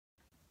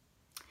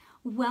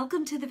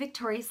Welcome to the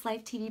Victorious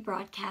Life TV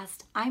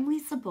broadcast. I'm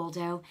Lisa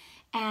Boldo,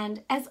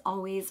 and as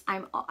always,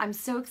 I'm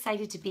so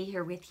excited to be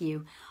here with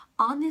you.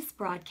 On this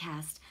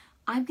broadcast,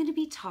 I'm going to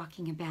be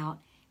talking about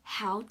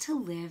how to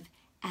live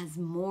as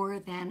more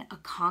than a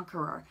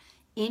conqueror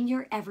in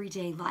your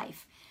everyday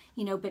life.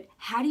 But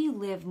how do you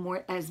live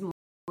more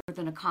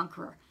than a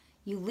conqueror?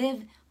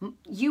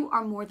 You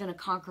are more than a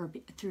conqueror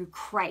through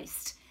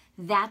Christ.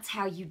 That's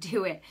how you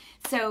do it.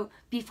 So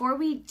before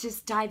we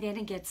just dive in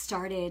and get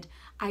started,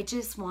 I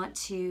want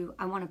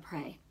to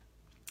pray.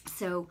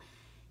 So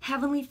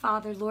Heavenly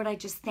Father, Lord, I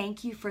just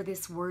thank you for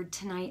this word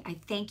tonight. I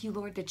thank you,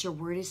 Lord, that your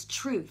word is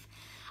truth.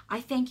 I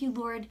thank you,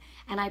 Lord,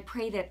 and I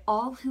pray that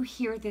all who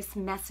hear this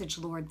message,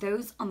 Lord,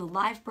 those on the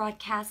live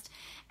broadcast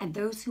and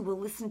those who will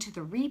listen to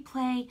the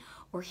replay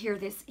or hear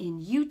this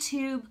in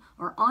YouTube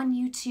or on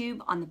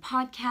YouTube, on the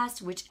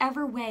podcast,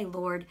 whichever way,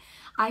 Lord,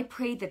 I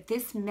pray that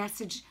this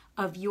message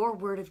of your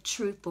word of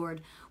truth,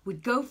 Lord,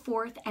 would go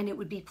forth and it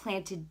would be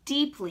planted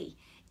deeply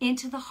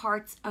into the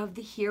hearts of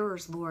the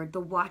hearers, Lord, the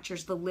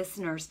watchers, the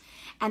listeners,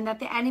 and that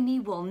the enemy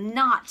will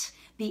not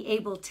be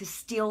able to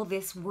steal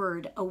this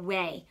word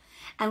away.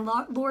 And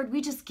Lord, we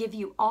just give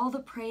you all the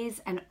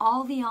praise and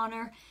all the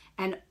honor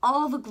and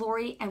all the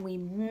glory, and we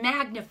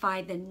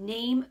magnify the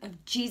name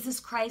of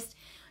Jesus Christ,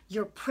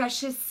 your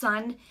precious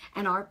Son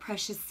and our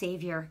precious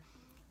Savior.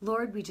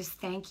 Lord, we just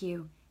thank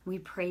you. We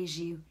praise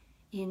you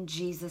in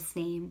Jesus'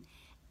 name.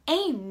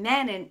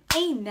 Amen and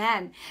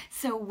amen.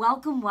 So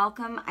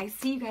welcome. I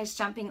see you guys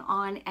jumping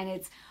on, and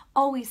it's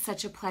always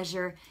such a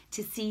pleasure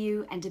to see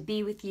you and to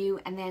be with you,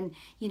 and then,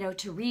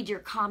 to read your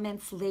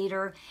comments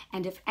later.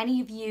 And if any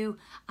of you,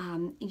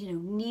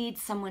 need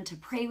someone to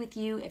pray with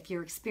you, if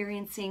you're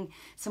experiencing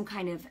some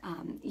kind of,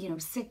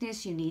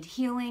 sickness, you need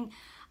healing,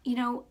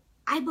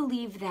 I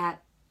believe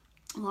that,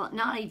 well,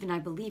 not even I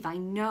believe, I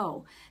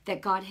know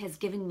that God has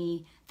given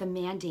me the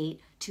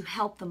mandate to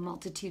help the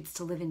multitudes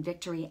to live in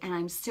victory. And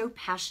I'm so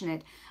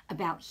passionate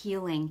about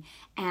healing.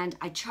 And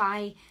I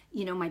try,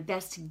 my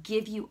best to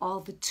give you all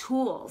the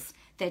tools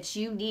that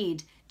you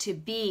need to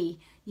be,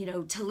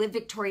 to live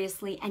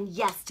victoriously, and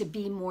yes, to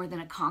be more than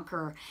a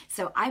conqueror.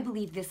 So I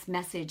believe this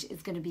message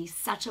is going to be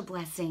such a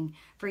blessing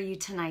for you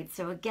tonight.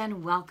 So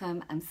again,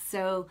 welcome. I'm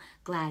so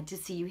glad to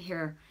see you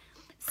here.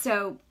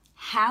 So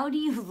how do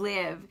you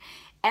live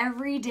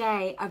every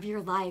day of your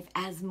life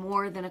as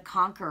more than a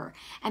conqueror?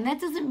 And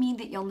that doesn't mean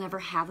that you'll never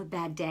have a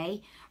bad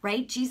day,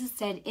 right? Jesus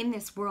said, in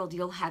this world,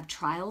 you'll have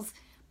trials,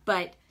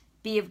 but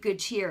be of good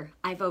cheer.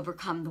 I've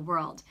overcome the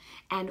world.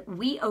 And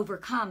we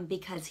overcome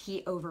because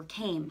he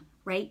overcame,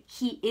 right?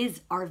 He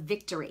is our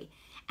victory.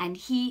 And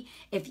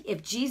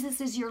if Jesus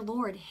is your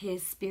Lord,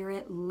 his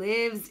Spirit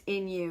lives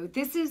in you.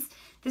 This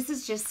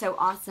is just so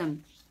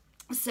awesome.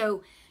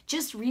 So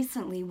just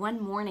recently,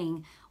 one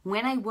morning,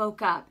 when I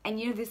woke up, and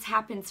this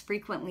happens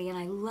frequently, and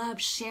I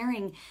love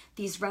sharing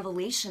these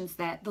revelations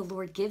that the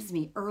Lord gives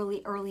me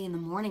early in the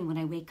morning when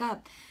I wake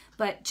up.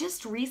 But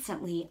just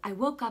recently, I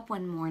woke up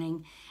one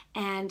morning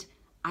and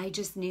I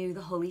just knew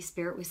the Holy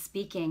Spirit was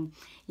speaking,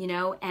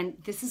 and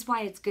this is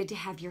why it's good to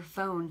have your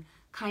phone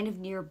kind of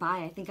nearby.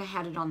 I think I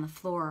had it on the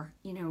floor,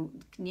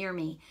 near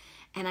me,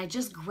 and I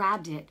just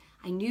grabbed it.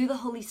 I knew the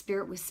Holy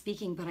Spirit was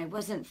speaking, but I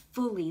wasn't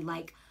fully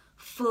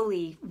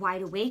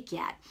wide awake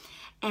yet.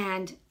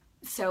 And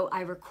so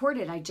I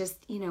recorded, I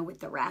just, with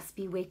the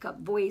raspy wake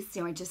up voice,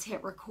 I just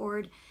hit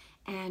record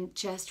and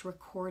just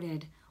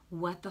recorded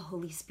what the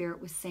Holy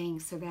Spirit was saying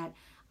so that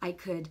I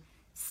could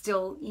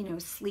still,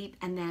 sleep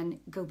and then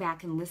go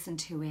back and listen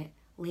to it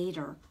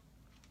later.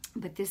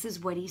 But this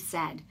is what he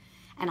said,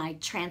 and I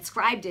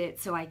transcribed it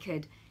so I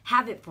could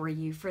have it for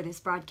you for this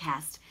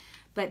broadcast.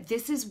 But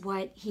this is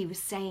what he was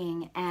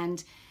saying,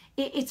 and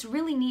it's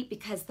really neat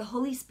because the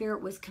Holy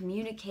Spirit was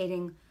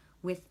communicating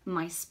with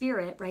my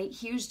spirit, right?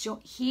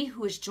 He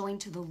who is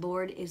joined to the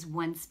Lord is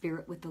one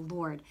spirit with the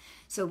Lord.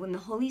 So when the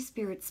Holy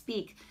Spirit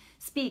speaks,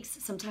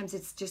 sometimes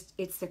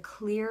it's the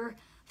clear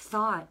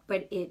thought,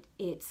 but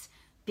it's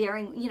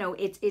bearing,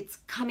 it's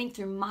coming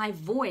through my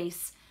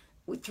voice,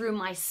 through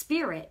my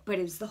spirit, but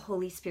it was the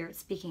Holy Spirit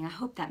speaking. I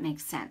hope that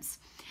makes sense.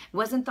 It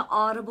wasn't the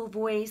audible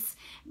voice,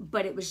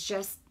 but it was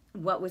just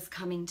what was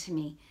coming to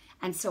me.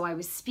 And so I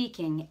was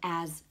speaking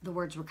as the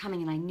words were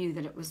coming, and I knew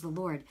that it was the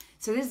Lord.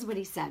 So this is what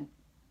he said.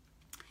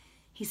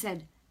 He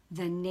said,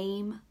 the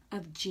name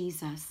of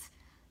Jesus,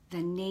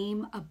 the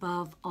name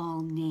above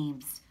all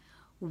names.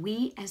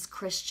 We as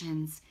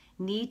Christians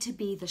need to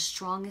be the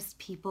strongest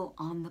people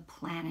on the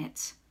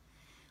planet.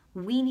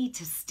 We need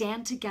to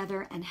stand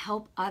together and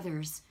help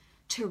others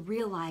to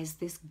realize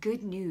this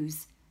good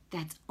news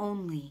that's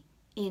only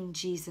in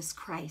Jesus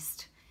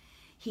Christ.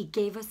 He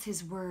gave us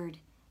his word.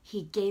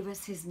 He gave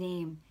us his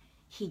name.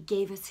 He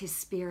gave us his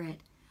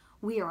Spirit.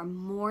 We are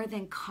more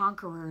than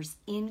conquerors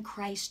in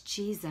Christ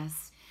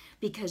Jesus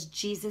because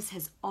Jesus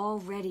has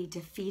already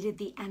defeated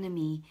the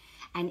enemy.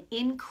 And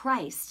in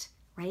Christ,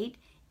 right,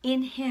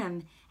 in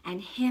him and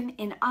him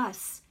in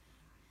us,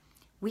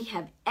 we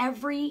have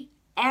every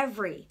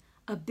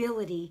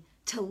ability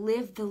to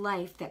live the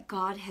life that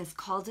God has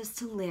called us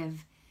to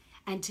live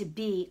and to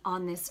be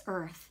on this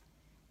earth.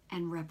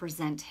 and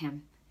represent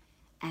him.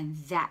 And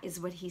that is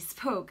what he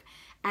spoke.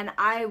 And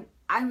I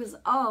was,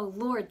 oh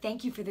Lord,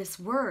 thank you for this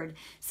word.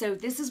 So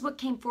this is what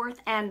came forth,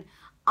 and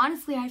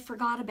honestly, I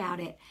forgot about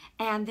it.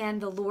 And then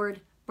the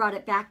Lord brought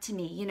it back to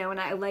me, and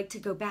I like to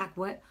go back.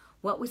 What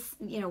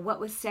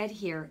was said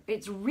here?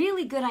 It's a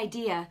really good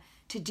idea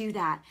to do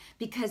that,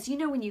 because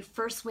when you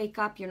first wake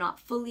up, you're not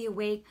fully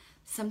awake.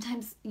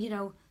 Sometimes,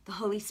 the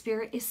Holy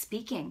Spirit is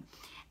speaking,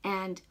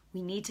 and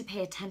we need to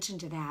pay attention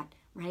to that,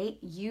 right?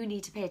 You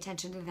need to pay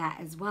attention to that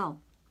as well.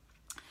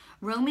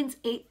 Romans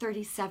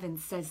 8:37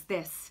 says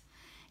this,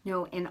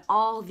 in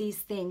all these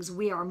things,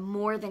 we are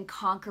more than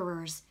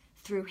conquerors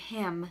through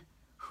him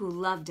who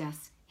loved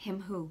us.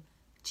 Him who?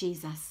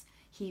 Jesus.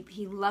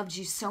 He loved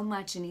you so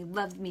much, and he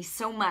loved me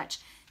so much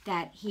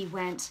that he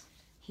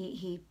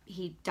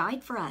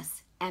died for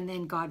us. And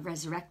then God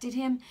resurrected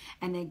him,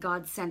 and then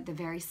God sent the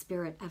very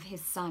Spirit of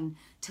his Son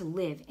to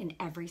live in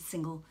every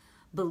single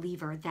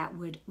believer that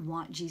would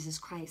want Jesus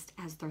Christ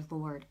as their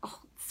Lord.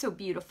 Oh, it's so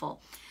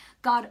beautiful.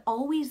 God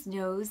always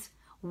knows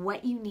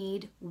what you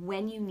need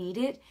when you need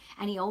it,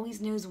 and he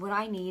always knows what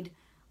I need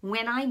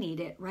when I need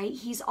it, right?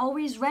 He's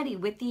always ready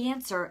with the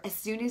answer as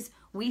soon as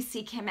we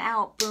seek him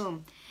out,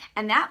 boom.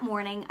 And that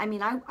morning,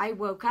 I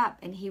woke up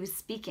and he was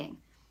speaking.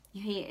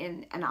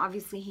 And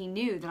obviously he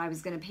knew that I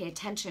was going to pay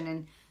attention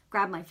and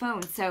grab my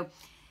phone. So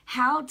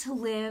how to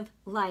live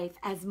life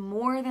as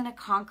more than a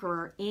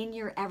conqueror in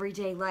your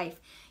everyday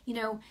life.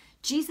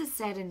 Jesus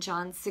said in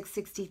John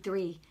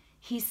 6:63,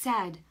 he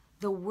said,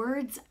 the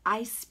words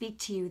I speak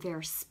to you,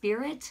 they're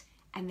spirit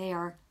and they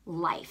are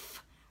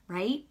life,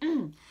 right?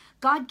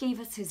 God gave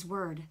us his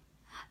word.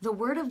 The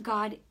word of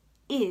God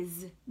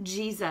is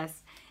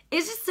Jesus.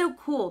 It's just so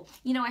cool.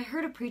 I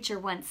heard a preacher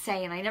once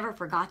say, and I never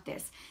forgot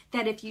this,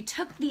 that if you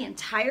took the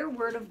entire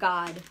word of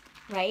God,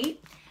 right,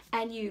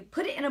 and you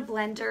put it in a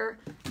blender,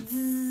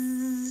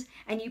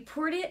 and you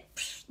poured it,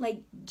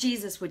 like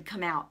Jesus would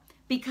come out,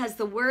 because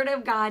the word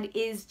of God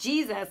is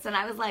Jesus. And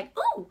I was like,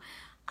 oh,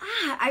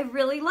 I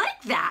really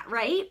like that,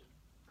 right?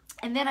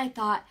 And then I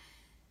thought,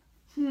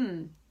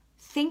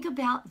 think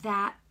about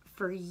that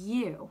for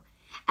you.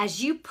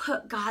 As you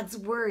put God's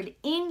word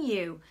in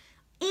you,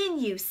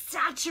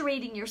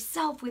 saturating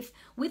yourself with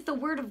the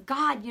word of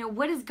God.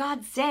 What does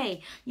God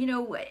say?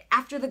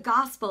 After the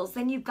Gospels,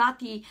 then you've got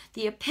the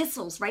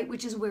epistles, right?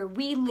 Which is where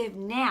we live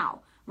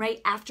now,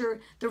 right?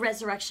 After the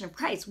resurrection of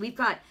Christ. We've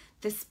got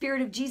the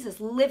Spirit of Jesus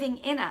living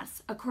in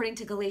us, according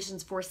to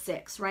Galatians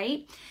 4:6,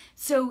 right?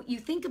 So you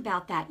think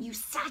about that. You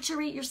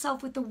saturate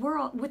yourself with the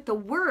word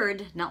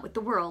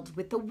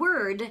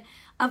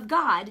of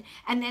God.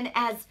 And then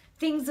as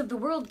things of the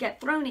world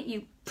get thrown at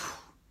you,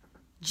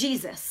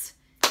 Jesus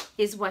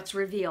is what's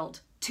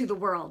revealed to the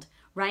world,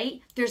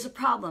 right? There's a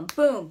problem.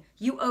 Boom.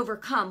 You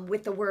overcome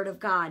with the word of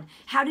God.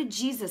 How did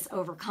Jesus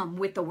overcome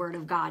with the word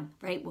of God,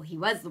 right? Well, he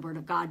was the word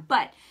of God,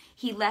 but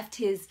he left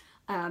his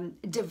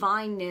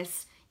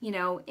divineness,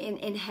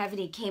 in heaven.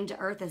 He came to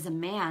earth as a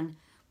man.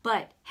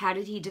 But how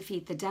did he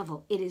defeat the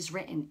devil? It is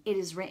written, it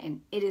is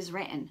written, it is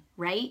written,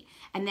 right?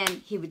 And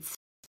then he would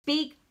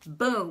speak,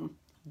 boom,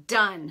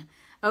 done.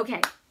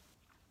 Okay.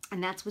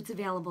 And that's what's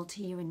available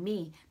to you and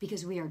me,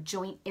 because we are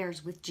joint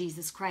heirs with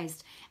Jesus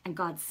Christ, and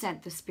God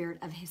sent the Spirit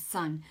of his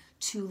Son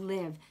to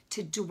live,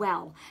 to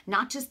dwell,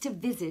 not just to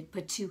visit,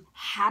 but to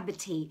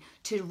habitate,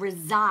 to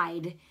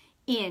reside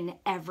in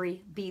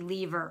every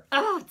believer.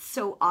 Oh, it's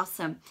so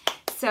awesome.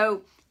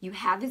 So you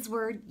have his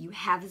word, you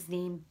have his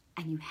name,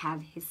 and you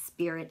have his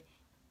Spirit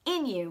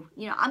in you.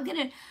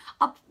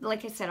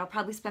 Like I said, I'll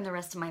probably spend the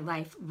rest of my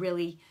life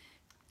really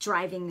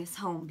driving this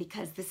home,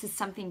 because this is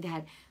something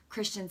that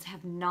Christians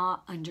have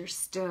not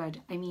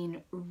understood.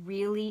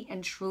 Really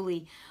and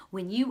truly,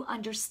 when you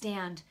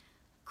understand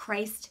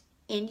Christ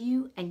in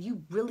you and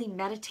you really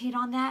meditate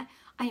on that,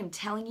 I am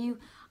telling you,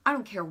 I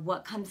don't care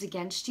what comes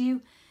against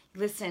you.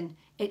 Listen,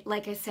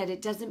 like I said,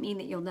 it doesn't mean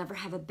that you'll never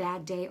have a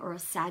bad day or a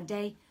sad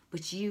day,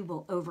 but you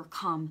will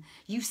overcome.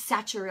 You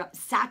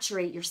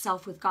saturate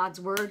yourself with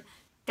God's word.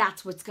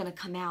 That's what's going to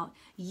come out.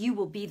 You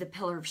will be the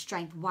pillar of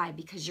strength. Why?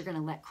 Because you're going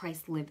to let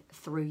Christ live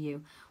through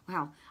you.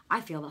 Wow,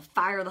 I feel the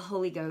fire of the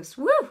Holy Ghost.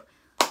 Woo!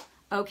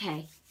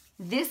 Okay,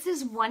 this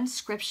is one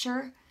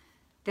scripture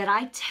that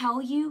I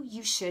tell you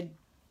should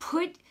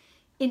put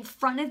in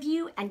front of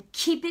you and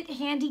keep it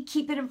handy.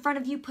 Keep it in front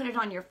of you. Put it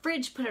on your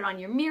fridge. Put it on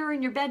your mirror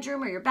in your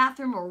bedroom or your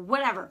bathroom or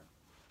whatever.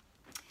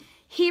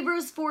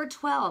 Hebrews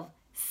 4:12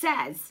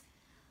 says,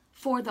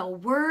 for the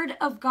word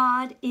of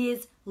God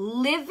is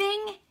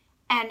living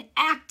and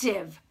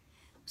active.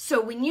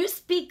 So when you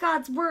speak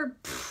God's word,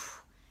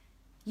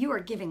 you are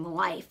giving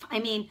life.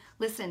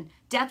 Listen,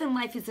 death and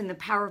life is in the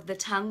power of the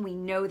tongue. We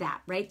know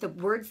that, right? The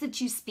words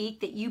that you speak,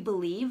 that you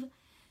believe,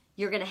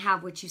 you're going to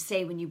have what you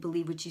say when you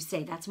believe what you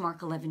say. That's Mark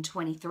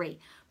 11:23.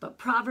 But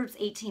Proverbs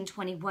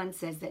 18:21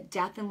 says that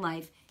death and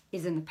life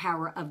is in the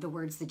power of the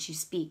words that you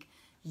speak.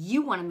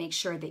 You want to make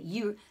sure that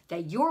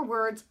your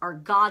words are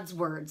God's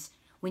words.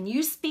 When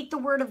you speak the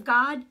word of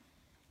God,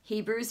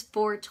 Hebrews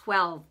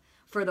 4:12,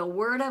 for the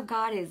word of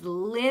God is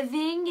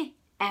living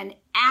and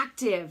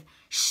active,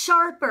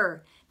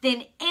 sharper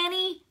than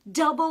any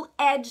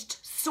double-edged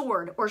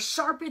sword, or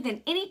sharper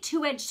than any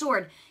two-edged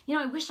sword. You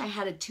know, I wish I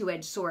had a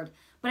two-edged sword,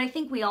 but I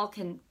think we all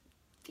can,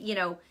 you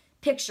know,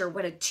 picture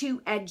what a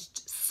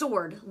two-edged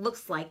sword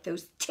looks like,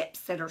 those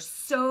tips that are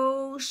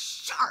so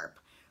sharp,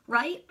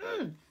 right?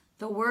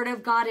 The word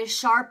of God is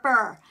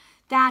sharper.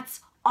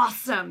 That's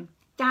awesome.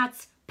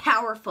 That's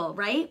powerful,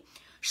 right?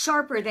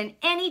 Sharper than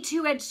any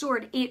two-edged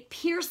sword. It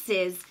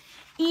pierces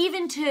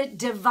even to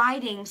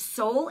dividing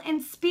soul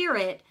and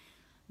spirit,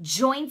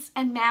 joints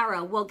and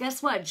marrow. Well,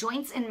 guess what?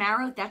 Joints and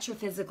marrow, that's your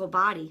physical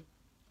body.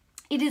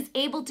 It is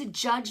able to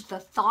judge the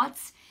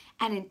thoughts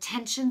and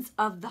intentions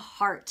of the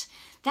heart.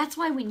 That's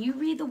why when you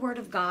read the Word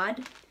of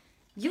God,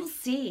 you'll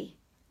see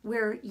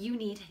where you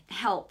need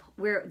help,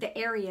 where the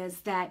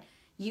areas that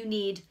you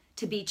need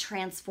to be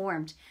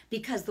transformed.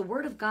 Because the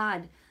Word of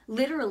God,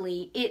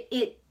 literally,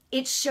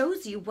 it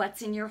shows you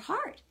what's in your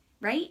heart,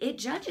 right? It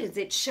judges,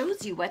 it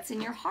shows you what's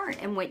in your heart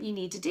and what you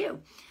need to do.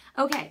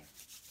 Okay,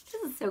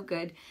 this is so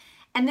good.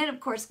 And then, of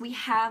course, we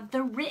have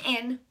the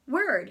written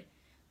Word.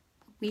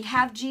 We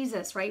have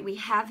Jesus, right? We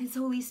have His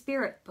Holy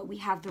Spirit, but we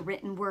have the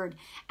written Word.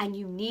 And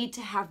you need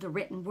to have the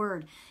written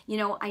Word. You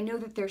know, I know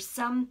that there's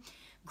some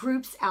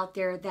groups out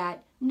there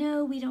that,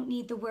 no, we don't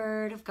need the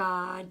Word of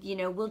God. You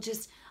know, we'll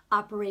just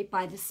operate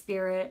by the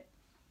Spirit.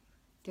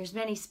 There's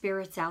many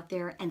spirits out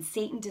there, and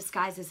Satan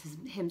disguises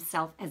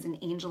himself as an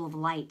angel of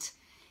light.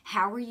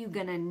 How are you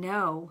going to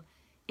know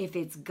if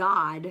it's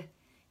God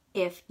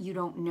if you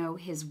don't know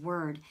His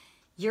Word?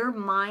 Your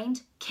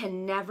mind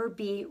can never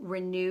be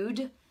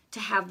renewed to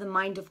have the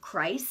mind of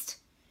Christ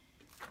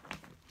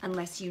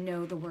unless you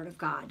know the Word of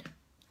God.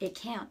 It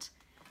can't,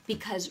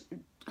 because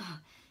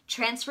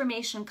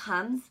transformation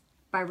comes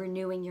by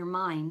renewing your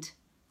mind,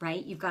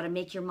 right? You've got to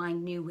make your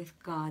mind new with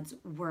God's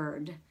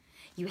Word.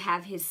 You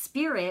have His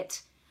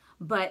Spirit,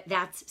 but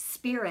that's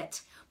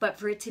spirit. But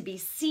for it to be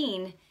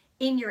seen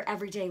in your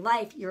everyday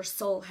life, your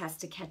soul has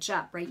to catch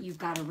up, right? You've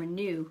got to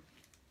renew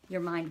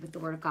your mind with the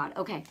Word of God.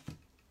 Okay.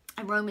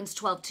 In Romans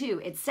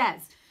 12:2, it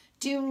says,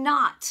 do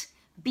not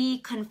be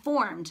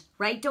conformed,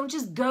 right? Don't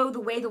just go the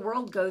way the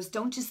world goes.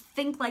 Don't just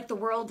think like the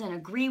world and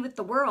agree with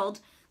the world,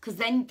 because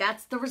then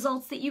that's the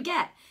results that you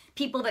get.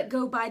 People that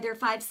go by their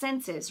five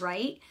senses,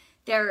 right?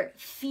 They're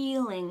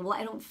feeling, well,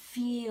 I don't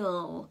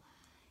feel.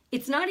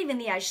 It's not even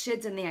the I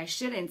shoulds and the I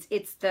shouldn'ts.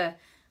 It's the,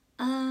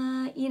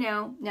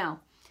 no.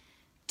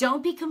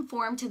 Don't be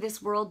conformed to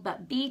this world,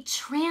 but be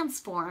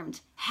transformed.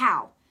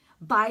 How?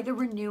 By the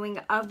renewing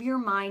of your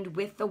mind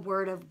with the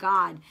Word of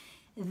God.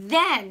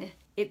 Then,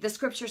 the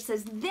scripture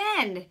says,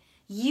 then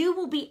you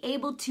will be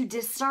able to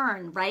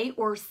discern, right?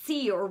 Or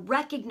see or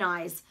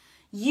recognize.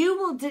 You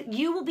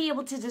will be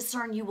able to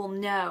discern, you will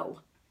know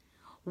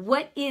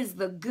what is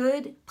the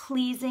good,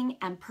 pleasing,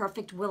 and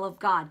perfect will of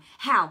God.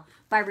 How?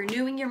 By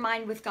renewing your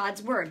mind with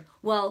God's Word.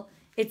 Well,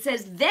 it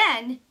says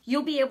then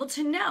you'll be able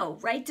to know,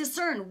 right?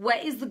 Discern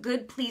what is the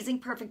good, pleasing,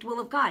 perfect will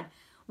of God.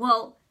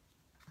 Well,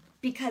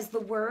 because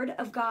the Word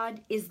of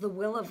God is the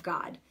will of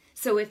God.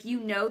 So if you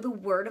know the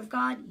Word of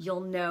God,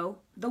 you'll know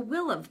the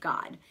will of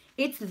God.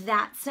 It's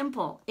that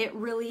simple. It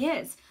really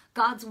is.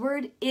 God's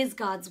Word is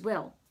God's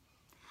will.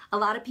 A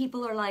lot of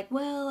people are like,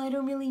 well, I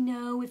don't really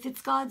know if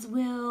it's God's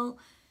will.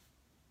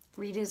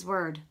 Read His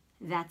Word.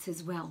 That's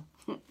His will.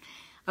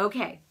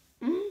 Okay.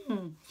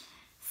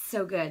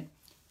 So good.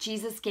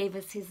 Jesus gave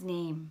us His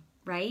name,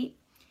 right?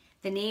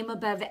 The name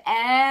above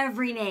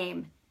every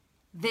name.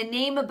 The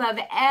name above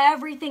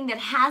everything that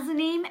has a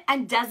name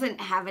and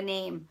doesn't have a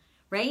name,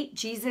 right?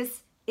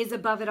 Jesus is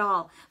above it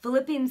all.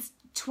 Philippians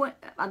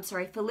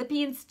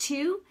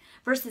 2,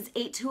 verses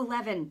 8 to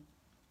 11.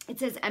 It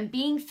says, and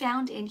being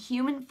found in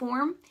human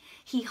form,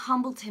 He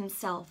humbled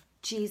Himself,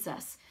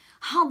 Jesus,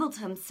 humbled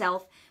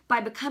Himself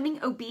by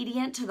becoming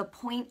obedient to the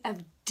point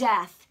of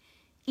death,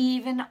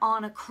 even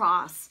on a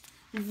cross.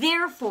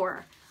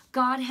 Therefore,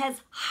 God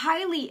has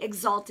highly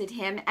exalted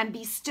Him and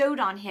bestowed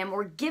on Him,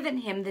 or given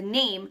Him, the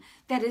name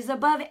that is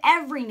above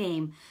every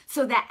name,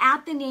 so that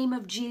at the name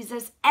of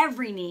Jesus,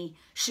 every knee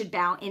should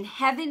bow in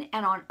heaven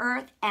and on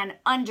earth and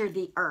under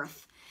the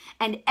earth,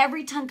 and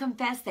every tongue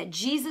confess that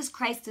Jesus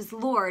Christ is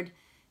Lord,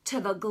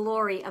 to the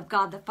glory of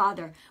God the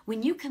Father.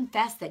 When you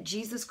confess that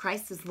Jesus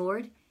Christ is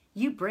Lord,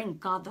 you bring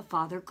God the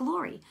Father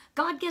glory.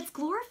 God gets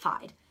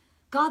glorified.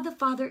 God the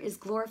Father is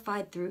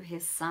glorified through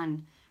His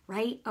Son.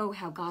 Right? Oh,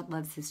 how God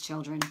loves His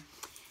children.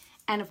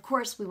 And of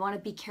course, we want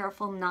to be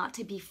careful not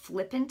to be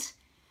flippant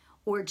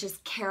or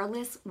just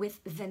careless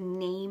with the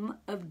name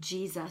of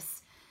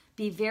Jesus.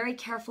 Be very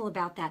careful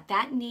about that.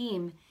 That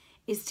name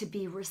is to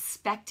be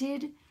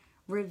respected,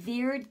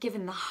 revered,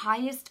 given the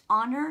highest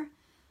honor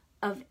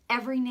of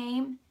every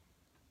name,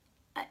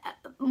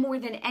 more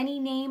than any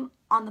name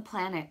on the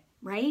planet,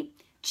 right?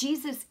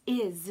 Jesus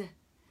is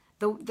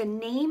the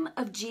name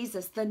of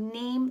Jesus,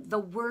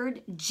 the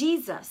word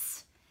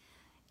Jesus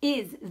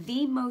is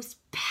the most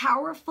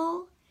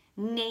powerful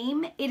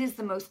name. It is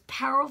the most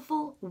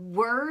powerful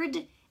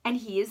word, and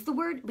He is the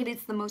Word, but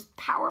it's the most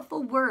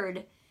powerful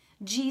word,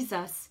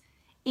 Jesus,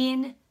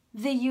 in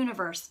the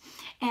universe.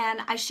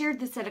 And I shared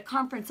this at a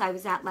conference I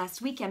was at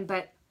last weekend,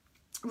 but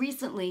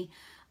recently,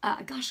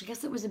 gosh, I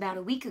guess it was about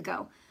a week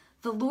ago,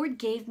 the Lord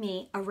gave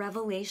me a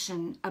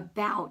revelation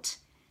about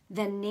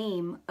the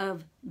name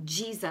of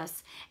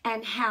Jesus,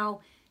 and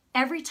how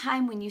every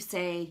time when you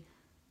say,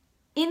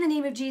 in the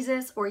name of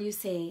Jesus, or you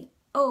say,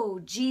 oh,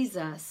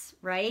 Jesus,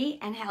 right?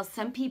 And how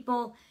some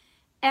people,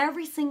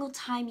 every single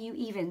time you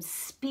even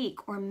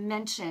speak or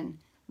mention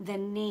the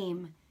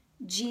name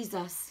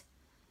Jesus,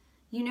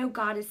 you know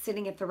God is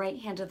sitting at the right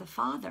hand of the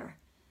Father,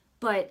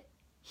 but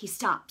he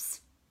stops.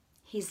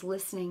 He's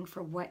listening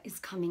for what is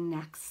coming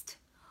next.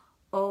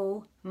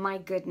 Oh my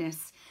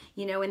goodness.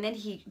 And then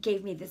he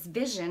gave me this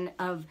vision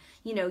of,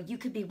 you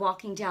could be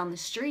walking down the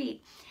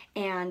street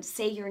and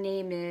say your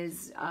name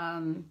is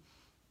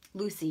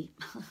Lucy.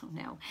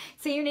 No.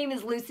 Say your name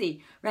is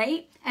Lucy,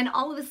 right? And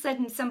all of a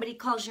sudden somebody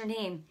calls your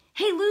name.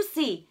 Hey,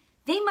 Lucy.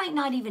 They might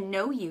not even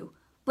know you,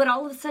 but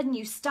all of a sudden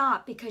you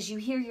stop because you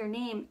hear your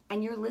name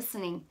and you're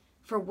listening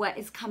for what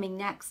is coming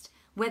next,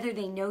 whether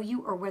they know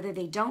you or whether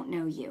they don't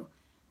know you,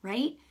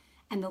 right?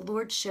 And the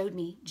Lord showed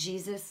me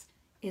Jesus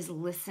is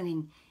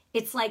listening.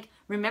 It's like,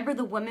 remember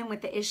the woman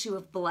with the issue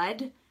of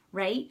blood,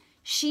 right?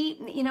 She,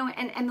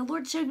 and the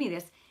Lord showed me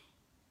this.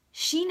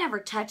 She never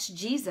touched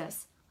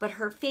Jesus, but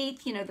her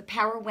faith, the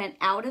power went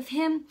out of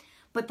him.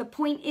 But the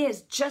point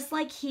is, just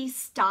like he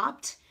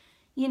stopped,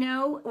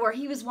 or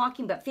he was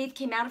walking, but faith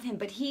came out of him,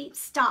 but he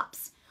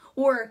stops.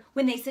 Or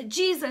when they said,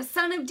 Jesus,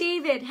 Son of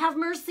David, have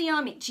mercy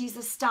on me,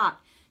 Jesus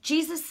stopped.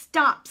 Jesus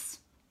stops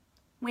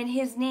when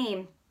his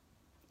name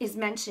is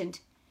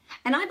mentioned.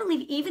 And I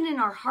believe even in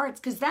our hearts,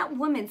 because that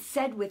woman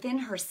said within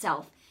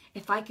herself,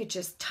 if I could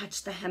just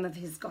touch the hem of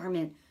his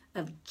garment,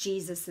 of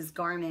Jesus's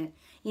garment.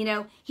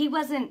 He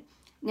wasn't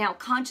now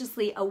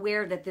consciously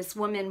aware that this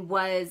woman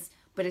was,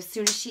 but as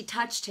soon as she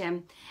touched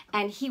him,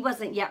 and he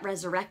wasn't yet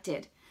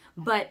resurrected.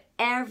 But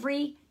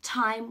every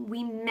time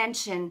we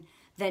mention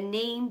the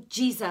name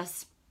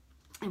Jesus,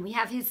 and we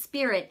have his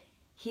spirit,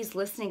 he's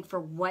listening for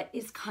what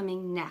is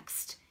coming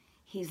next.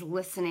 He's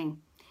listening.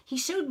 He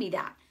showed me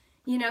that,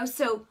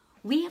 so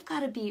we have got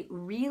to be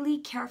really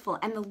careful.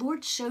 And the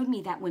Lord showed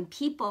me that when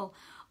people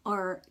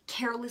are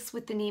careless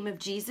with the name of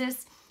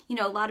Jesus,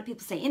 a lot of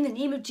people say, in the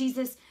name of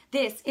Jesus,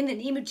 this, in the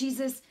name of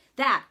Jesus,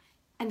 that.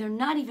 And they're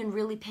not even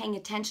really paying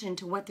attention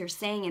to what they're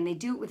saying. And they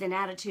do it with an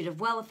attitude of,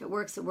 well, if it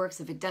works, it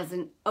works. If it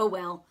doesn't, oh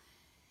well.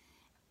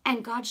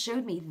 And God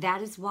showed me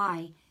that is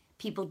why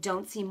people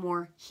don't see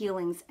more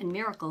healings and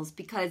miracles,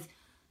 because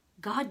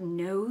God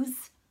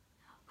knows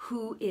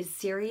who is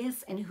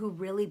serious and who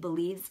really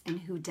believes and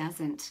who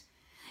doesn't.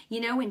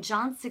 In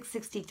John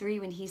 6:63,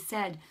 when he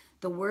said,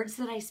 the words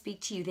that I speak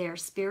to you, they are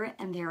spirit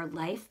and they are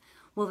life.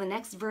 Well, the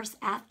next verse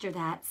after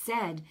that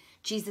said,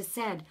 Jesus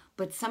said,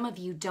 but some of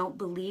you don't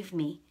believe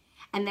me.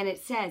 And then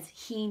it says,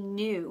 he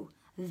knew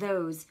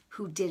those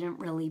who didn't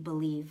really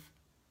believe.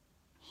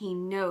 He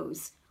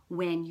knows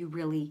when you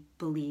really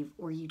believe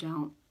or you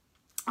don't.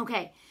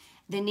 Okay,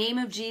 the name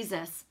of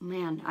Jesus.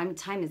 Man,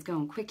 time is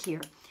going quick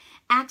here.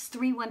 Acts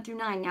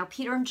 3:1-9. Now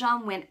Peter and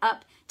John went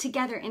up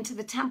together into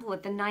the temple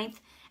at the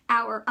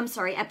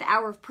at the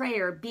hour of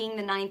prayer, being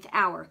the 9th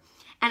hour.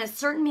 And a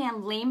certain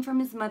man lame from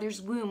his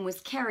mother's womb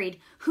was carried,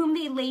 whom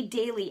they laid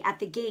daily at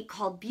the gate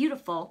called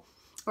Beautiful,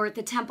 or at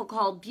the temple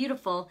called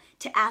Beautiful,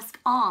 to ask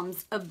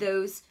alms of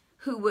those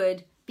who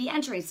would be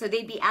entering. So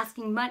they'd be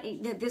asking money.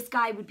 This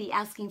guy would be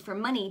asking for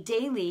money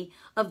daily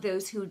of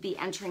those who would be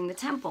entering the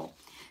temple.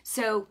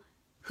 So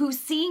who,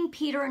 seeing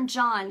Peter and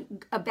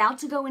John about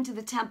to go into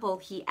the temple,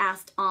 he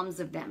asked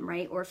alms of them,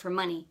 right? Or for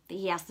money.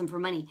 He asked them for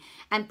money.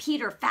 And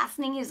Peter,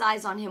 fastening his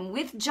eyes on him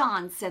with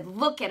John, said,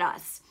 look at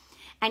us.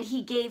 And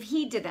he gave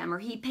heed to them, or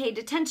he paid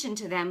attention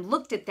to them,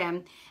 looked at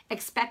them,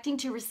 expecting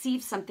to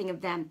receive something of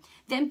them.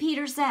 Then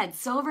Peter said,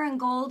 silver and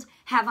gold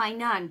have I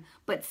none,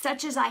 but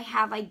such as I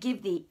have I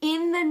give thee.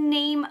 In the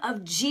name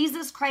of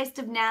Jesus Christ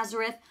of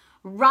Nazareth,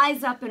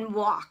 rise up and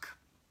walk.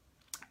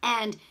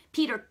 And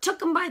Peter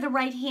took him by the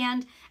right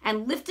hand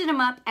and lifted him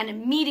up, and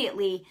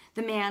immediately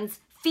the man's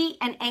feet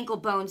and ankle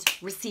bones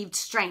received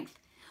strength.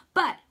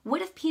 But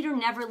what if Peter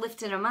never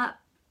lifted him up?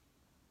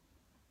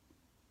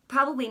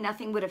 Probably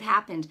nothing would have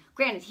happened.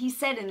 Granted, he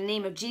said in the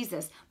name of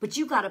Jesus, but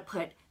you got to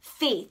put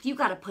faith, you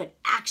got to put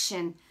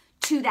action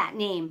to that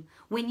name.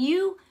 When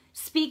you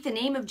speak the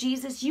name of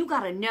Jesus, you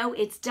got to know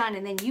it's done,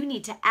 and then you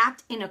need to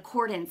act in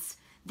accordance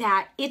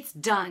that it's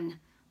done.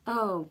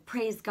 Oh,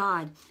 praise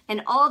God.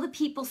 And all the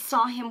people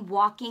saw him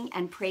walking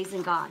and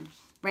praising God,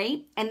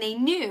 right? And they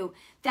knew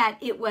that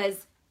it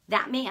was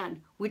that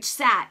man which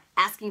sat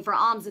asking for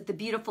alms at the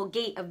beautiful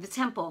gate of the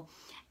temple.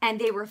 And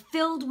they were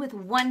filled with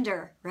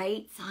wonder,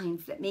 right?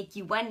 Signs that make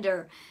you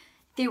wonder.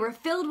 They were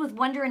filled with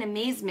wonder and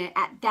amazement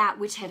at that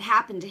which had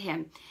happened to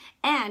him.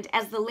 And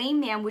as the lame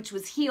man which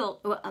was healed,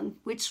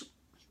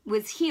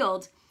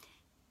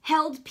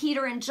 held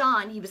Peter and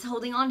John, he was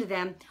holding on to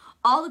them,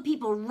 all the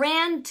people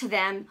ran to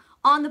them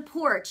on the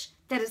porch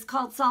that is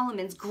called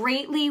Solomon's,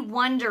 greatly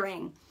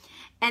wondering.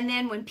 And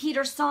then when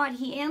Peter saw it,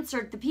 he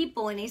answered the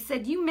people and he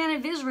said, you men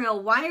of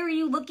Israel, why are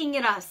you looking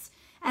at us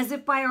as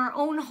if by our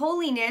own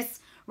holiness,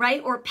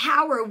 right, or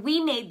power, we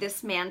made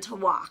this man to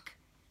walk,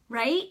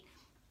 right?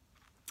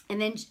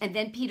 And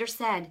then Peter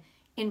said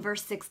in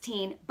verse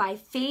 16, by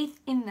faith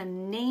in the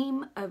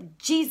name of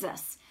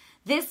Jesus,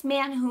 this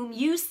man whom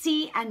you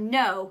see and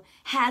know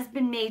has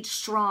been made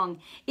strong.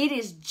 It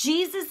is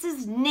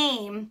Jesus's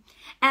name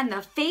and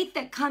the faith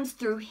that comes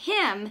through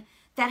him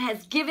that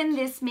has given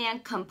this man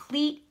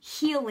complete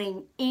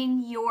healing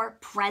in your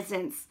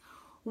presence.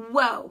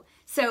 Whoa.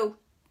 So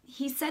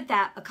he said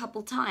that a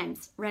couple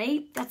times,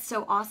 right? That's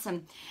so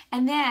awesome.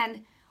 And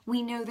then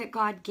we know that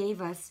God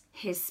gave us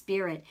his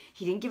Spirit.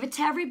 He didn't give it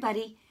to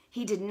everybody.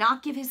 He did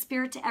not give his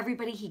Spirit to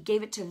everybody. He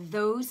gave it to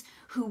those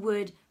who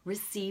would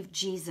receive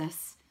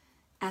Jesus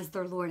as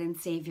their Lord and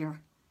Savior,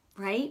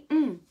 right?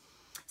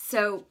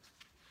 So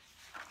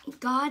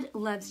God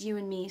loves you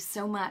and me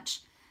so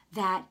much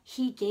that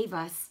he gave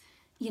us,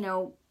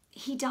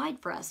 he died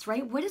for us,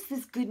 right? What is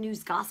this good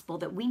news gospel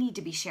that we need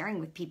to be sharing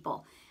with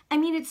people? I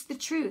mean, it's the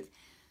truth.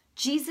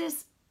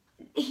 Jesus,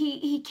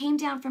 he came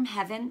down from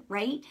heaven,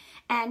 right?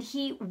 And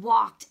he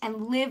walked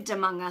and lived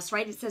among us,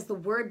 right? It says the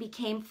word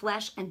became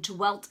flesh and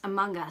dwelt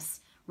among us,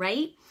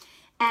 right?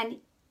 And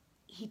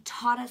he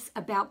taught us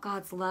about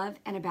God's love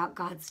and about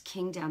God's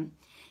kingdom.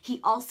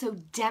 He also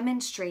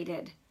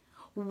demonstrated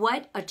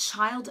what a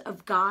child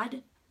of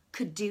God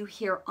could do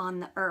here on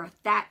the earth.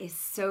 That is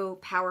so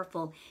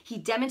powerful. He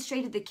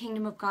demonstrated the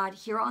kingdom of God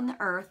here on the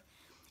earth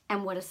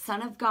and what a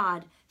son of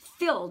God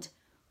filled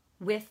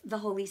with the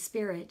Holy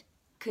Spirit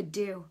could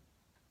do.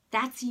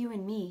 That's you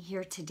and me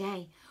here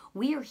today.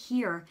 We are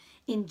here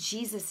in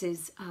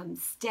Jesus's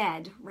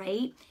stead,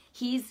 right?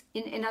 He's,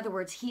 in other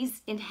words,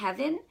 he's in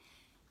heaven.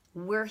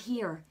 We're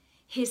here.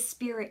 His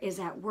Spirit is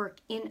at work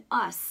in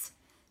us,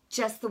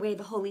 just the way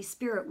the Holy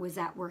Spirit was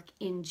at work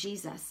in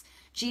Jesus.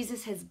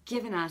 Jesus has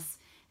given us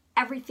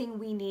everything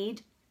we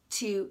need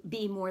to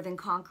be more than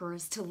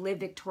conquerors, to live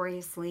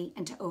victoriously,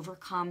 and to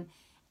overcome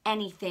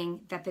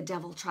anything that the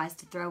devil tries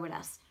to throw at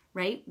us,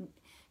 right?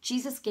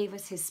 Jesus gave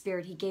us his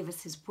Spirit. He gave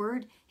us his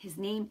word, his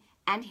name,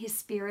 and his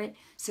Spirit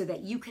so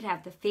that you could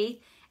have the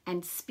faith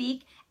and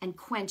speak and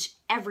quench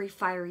every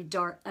fiery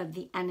dart of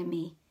the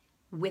enemy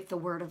with the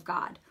word of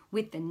God,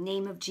 with the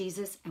name of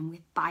Jesus, and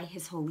by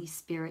his Holy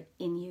Spirit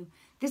in you.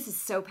 This is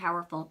so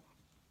powerful.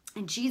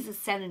 And Jesus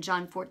said in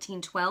John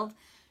 14:12,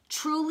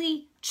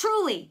 truly,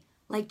 truly,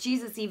 like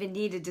Jesus even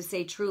needed to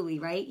say truly,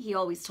 right? He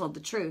always told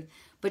the truth.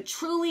 But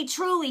truly,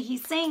 truly,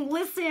 he's saying,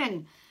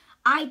 listen,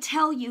 I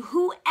tell you,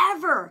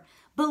 whoever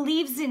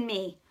believes in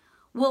me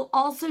will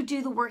also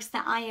do the works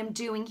that I am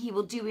doing. He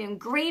will do even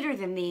greater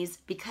than these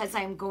because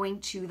I am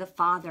going to the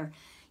Father.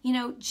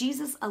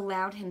 Jesus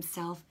allowed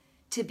himself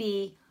to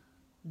be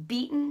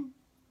beaten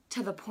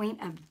to the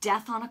point of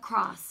death on a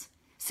cross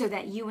so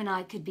that you and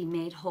I could be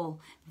made whole.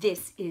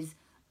 This is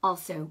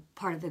also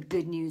part of the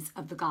good news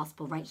of the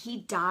gospel, right? He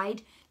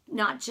died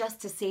not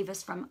just to save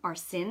us from our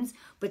sins,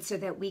 but so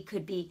that we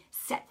could be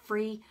set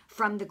free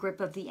from the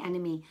grip of the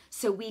enemy.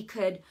 So we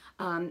could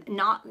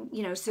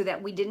so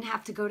that we didn't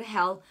have to go to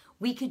hell.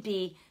 We could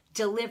be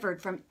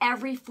delivered from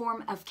every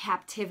form of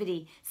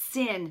captivity,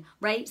 sin,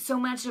 right? So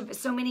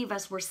many of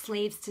us were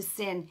slaves to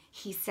sin.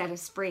 He set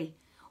us free.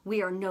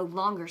 We are no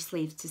longer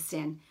slaves to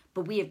sin,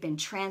 but we have been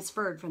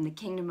transferred from the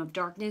kingdom of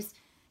darkness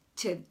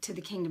to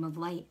the kingdom of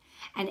light.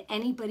 And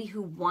anybody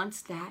who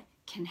wants that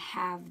can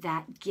have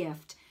that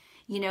gift.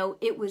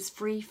 It was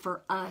free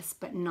for us,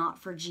 but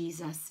not for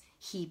Jesus.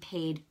 He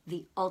paid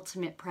the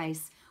ultimate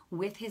price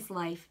with his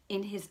life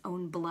in his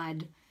own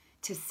blood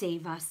to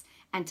save us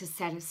and to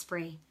set us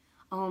free.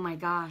 Oh my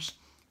gosh.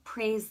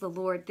 Praise the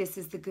Lord. This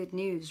is the good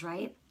news,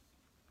 right?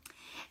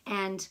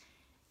 And,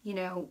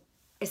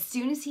 as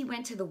soon as he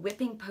went to the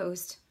whipping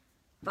post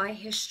by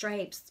his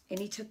stripes, and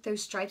he took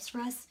those stripes for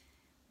us,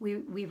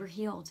 we were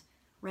healed,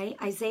 right?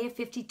 Isaiah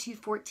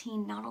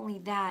 52:14, not only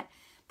that,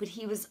 but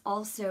he was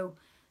also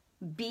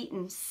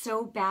beaten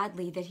so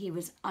badly that he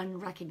was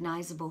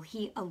unrecognizable.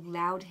 He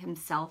allowed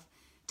himself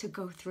to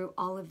go through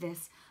all of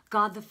this.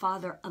 God the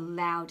Father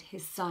allowed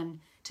his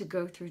Son to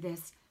go through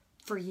this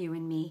for you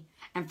and me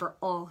and for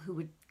all who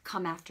would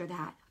come after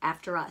that,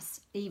 after us,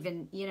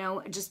 even,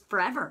 just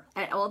forever,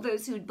 and all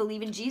those who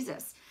believe in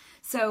Jesus.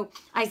 So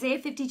Isaiah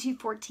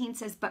 52:14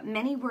 says, but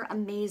many were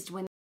amazed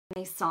when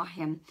they saw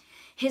him.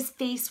 His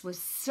face was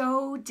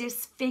so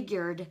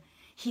disfigured,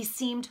 he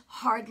seemed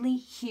hardly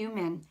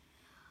human.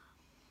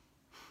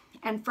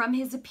 And from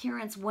his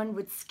appearance, one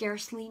would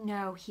scarcely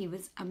know he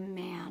was a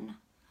man.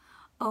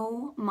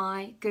 Oh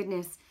my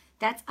goodness.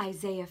 That's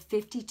Isaiah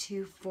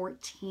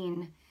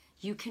 52:14.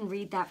 You can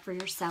read that for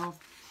yourself.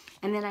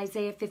 And then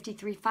Isaiah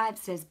 53:5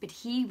 says, but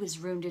he was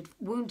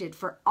wounded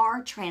for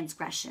our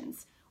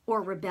transgressions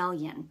or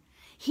rebellion.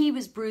 He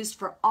was bruised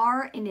for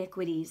our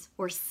iniquities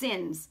or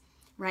sins,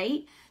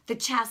 right? The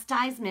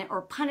chastisement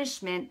or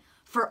punishment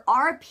for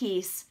our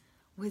peace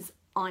was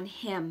on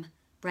him,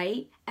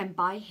 right? And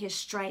by his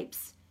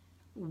stripes,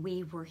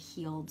 we were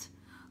healed.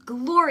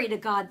 Glory to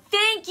God.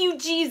 Thank you,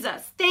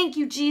 Jesus. Thank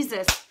you,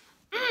 Jesus.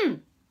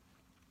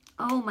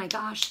 Oh my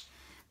gosh.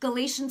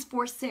 Galatians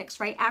 4:6,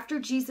 right? After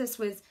Jesus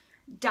was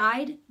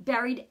died,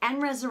 buried,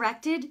 and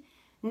resurrected,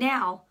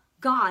 now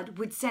God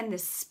would send the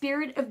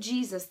Spirit of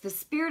Jesus, the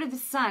Spirit of the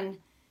Son,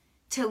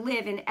 to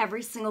live in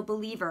every single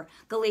believer.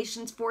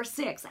 Galatians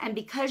 4:6. And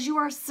because you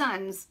are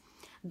sons,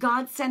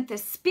 God sent the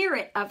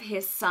Spirit of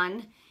his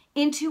Son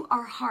into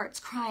our hearts,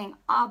 crying,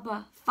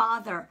 Abba,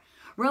 Father.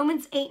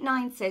 Romans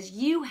 8:9 says,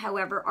 you,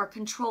 however, are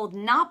controlled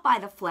not by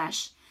the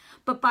flesh,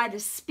 but by the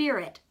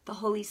Spirit, the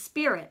Holy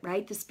Spirit,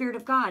 right? The Spirit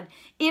of God.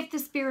 If the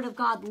Spirit of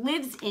God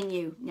lives in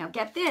you. Now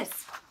get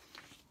this.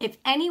 If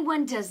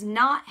anyone does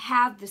not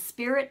have the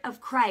Spirit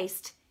of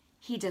Christ,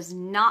 he does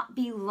not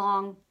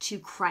belong to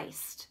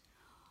Christ.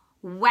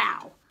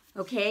 Wow.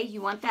 Okay,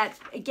 you want that?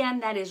 Again,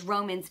 that is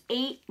Romans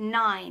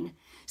 8:9.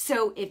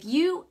 So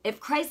if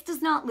Christ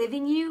does not live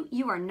in you,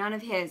 you are none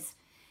of his.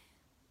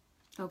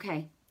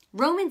 Okay.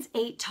 Romans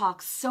 8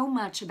 talks so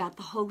much about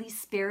the Holy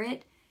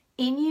Spirit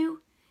in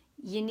you.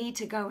 You need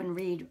to go and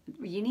read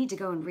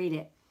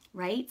it,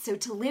 right? So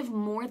to live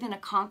more than a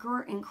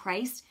conqueror in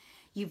Christ,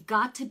 you've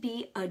got to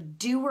be a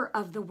doer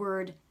of the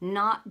word,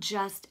 not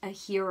just a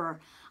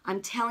hearer.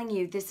 I'm telling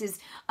you,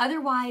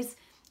 otherwise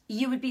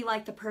you would be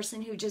like the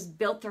person who just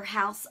built their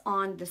house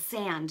on the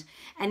sand.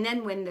 And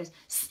then when the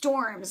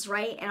storms,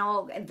 right,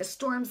 and the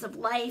storms of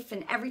life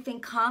and everything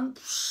come,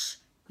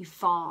 you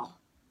fall.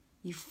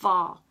 You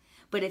fall.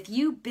 But if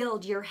you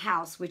build your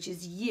house, which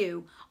is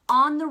you,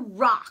 on the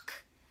rock,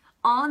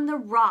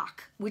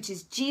 which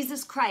is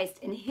Jesus Christ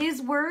and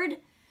his word,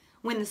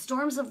 when the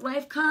storms of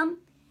life come,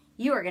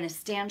 you are going to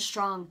stand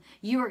strong.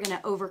 You are going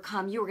to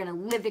overcome. You are going to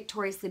live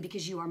victoriously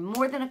because you are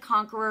more than a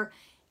conqueror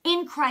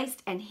in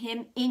Christ and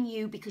him in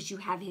you because you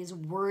have his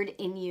word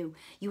in you.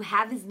 You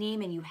have his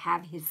name and you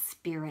have his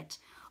Spirit.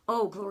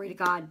 Oh, glory to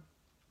God.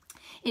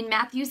 In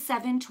Matthew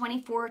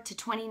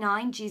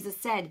 7:24-29, Jesus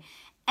said,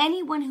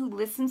 anyone who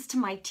listens to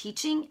my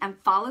teaching and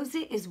follows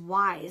it is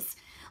wise,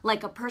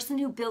 like a person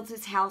who builds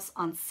his house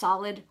on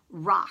solid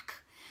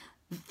rock.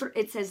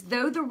 It says,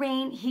 though the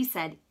rain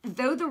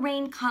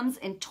comes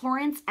in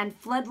torrents and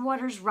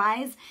floodwaters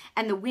rise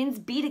and the winds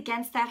beat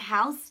against that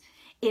house,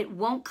 it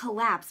won't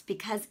collapse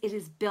because it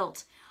is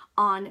built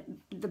on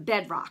the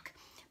bedrock.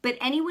 But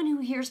anyone who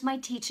hears my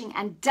teaching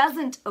and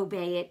doesn't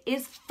obey it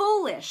is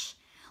foolish,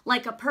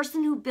 like a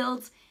person who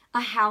builds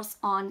a house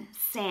on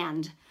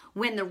sand.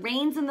 When the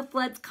rains and the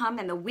floods come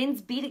and the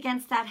winds beat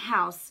against that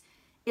house,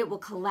 it will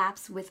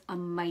collapse with a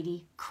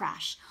mighty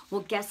crash.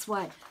 Well, guess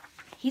what?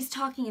 He's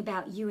talking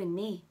about you and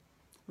me,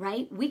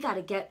 right? We got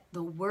to get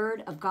the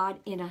word of God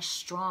in us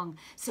strong.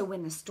 So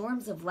when the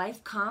storms of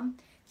life come,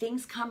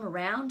 things come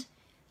around,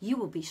 you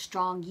will be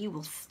strong. You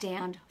will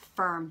stand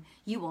firm.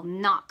 You will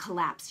not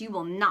collapse. You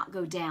will not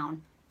go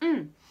down.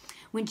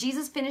 When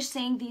Jesus finished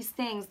saying these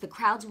things, the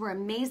crowds were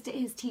amazed at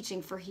his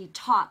teaching, for he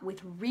taught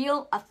with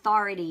real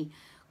authority,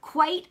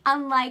 quite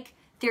unlike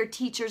their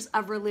teachers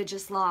of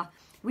religious law.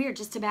 We are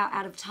just about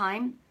out of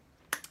time,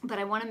 but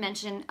I want to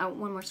mention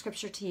one more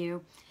scripture to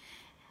you.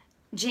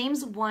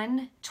 James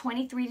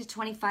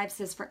 1:23-25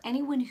 says, for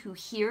anyone who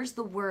hears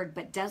the word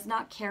but does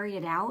not carry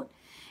it out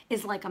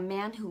is like a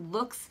man who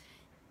looks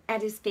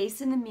at his face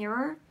in the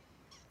mirror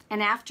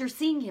and after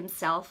seeing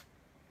himself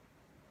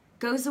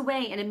goes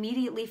away and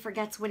immediately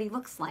forgets what he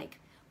looks like.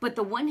 But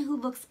the one who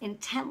looks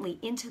intently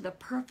into the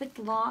perfect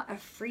law of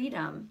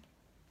freedom,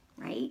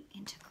 right,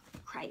 into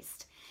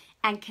Christ,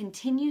 and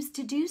continues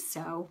to do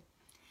so,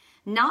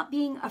 not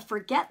being a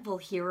forgetful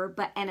hearer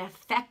but an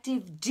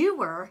effective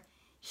doer,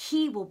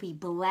 he will be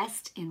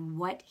blessed in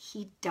what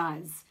he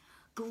does.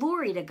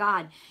 Glory to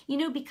God. You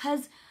know,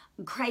 because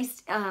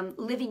Christ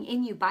living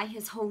in you by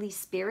his Holy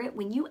Spirit,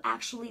 when you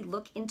actually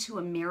look into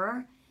a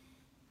mirror,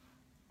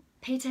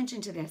 pay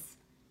attention to this.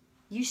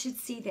 You should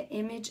see the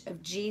image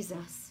of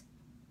Jesus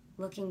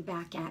looking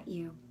back at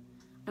you.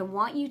 I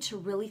want you to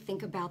really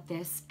think about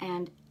this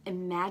and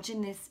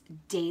imagine this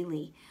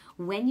daily.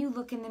 When you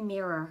look in the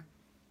mirror,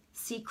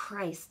 see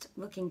Christ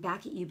looking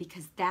back at you,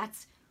 because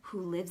that's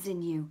who lives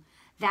in you.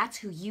 That's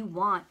who you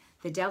want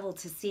the devil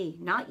to see.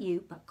 Not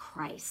you, but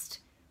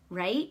Christ,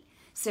 right?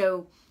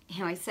 So,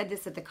 I said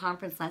this at the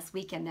conference last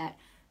weekend, that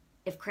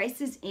if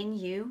Christ is in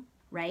you,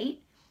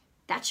 right,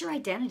 that's your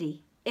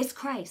identity. It's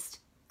Christ.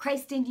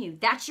 Christ in you.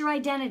 That's your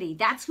identity.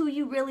 That's who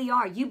you really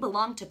are. You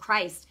belong to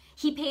Christ.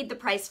 He paid the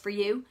price for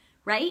you,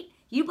 right?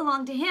 You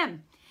belong to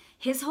him.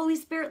 His Holy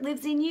Spirit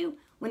lives in you.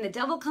 When the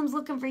devil comes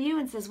looking for you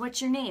and says,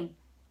 what's your name?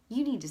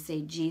 You need to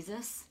say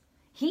Jesus.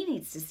 He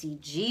needs to see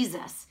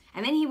Jesus.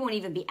 And then he won't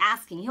even be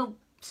asking. He'll,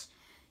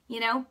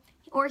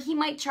 or he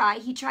might try.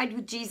 He tried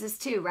with Jesus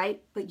too,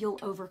 right? But you'll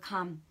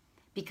overcome,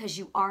 because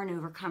you are an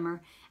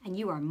overcomer and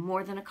you are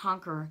more than a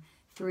conqueror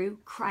through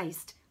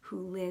Christ, who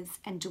lives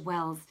and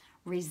dwells,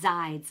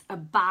 resides,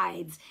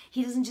 abides.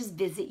 He doesn't just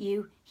visit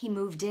you. He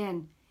moved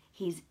in.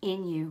 He's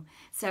in you.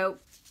 So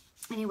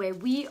anyway,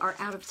 we are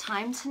out of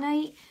time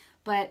tonight,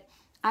 but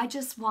I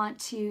just want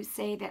to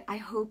say that I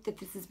hope that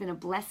this has been a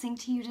blessing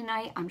to you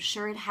tonight. I'm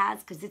sure it has,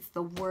 because it's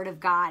the word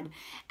of God,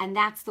 and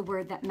that's the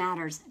word that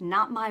matters.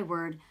 Not my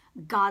word,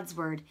 God's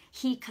word.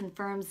 He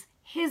confirms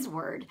his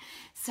word.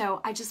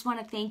 So I just want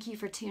to thank you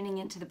for tuning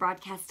into the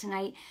broadcast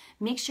tonight.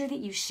 Make sure that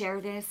you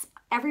share this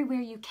everywhere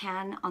you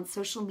can on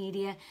social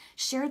media.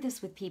 Share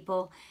this with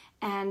people,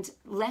 and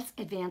let's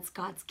advance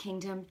God's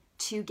kingdom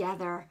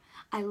together.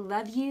 I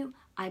love you.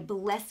 I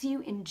bless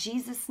you in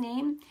Jesus'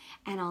 name,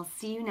 and I'll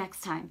see you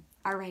next time.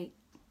 All right.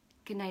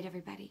 Good night,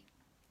 everybody.